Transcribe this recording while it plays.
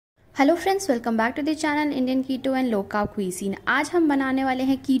Hello friends, welcome back to the channel Indian keto and low carb cuisine. आज हम बनाने वाले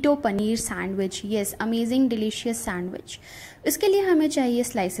हैं कीटो paneer sandwich. Yes, amazing delicious sandwich. इसके लिए हमें चाहिए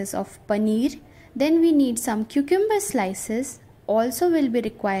slices of paneer, then we need some cucumber slices, also will be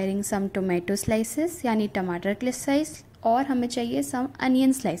requiring some tomato slices यानी टमाटर के स्लाइस, और हमें चाहिए सम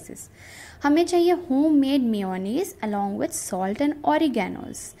अनियन स्लाइसेस। हमें चाहिए home made mayonnaise along with salt and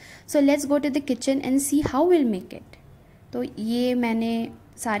oreganos. So let's go to the kitchen and see how will make it. तो ये मैंने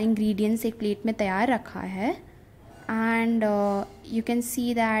सारे इंग्रेडिएंट्स एक प्लेट में तैयार रखा है and you can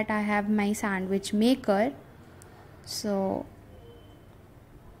see that I have my sandwich maker. So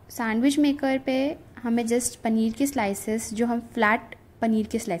sandwich maker पे हमें जस्ट पनीर के स्लाइसेस, जो हम फ्लैट पनीर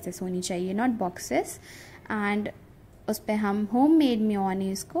के स्लाइसेस होनी चाहिए, नॉट बॉक्सेस, एंड उस पर हम होम मेड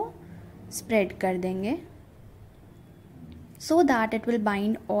मेयोनीज को स्प्रेड कर देंगे so that it will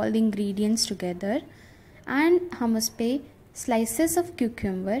bind all the ingredients together. And हम उस पर स्लाइसेस ऑफ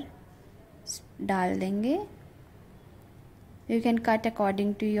क्यूकम्बर डाल देंगे। You can cut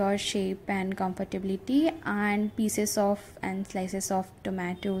according to your shape and comfortability, and pieces of and slices of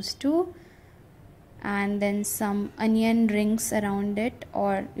tomatoes to, and then some onion rings around it,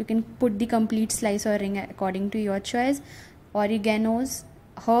 or you can put the complete slice or ring according to your choice, oreganos,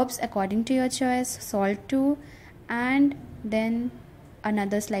 herbs according to your choice, salt too, and then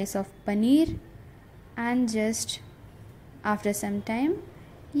another slice of paneer, and just after some time,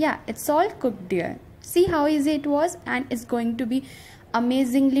 yeah, it's all cooked there. See how easy it was, and it's going to be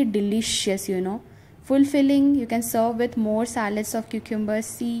amazingly delicious, you know, fulfilling. You can serve with more salads of cucumbers.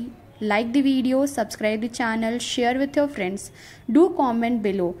 See, like the video, subscribe the channel, share with your friends, do comment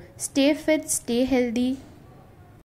below. Stay fit, stay healthy.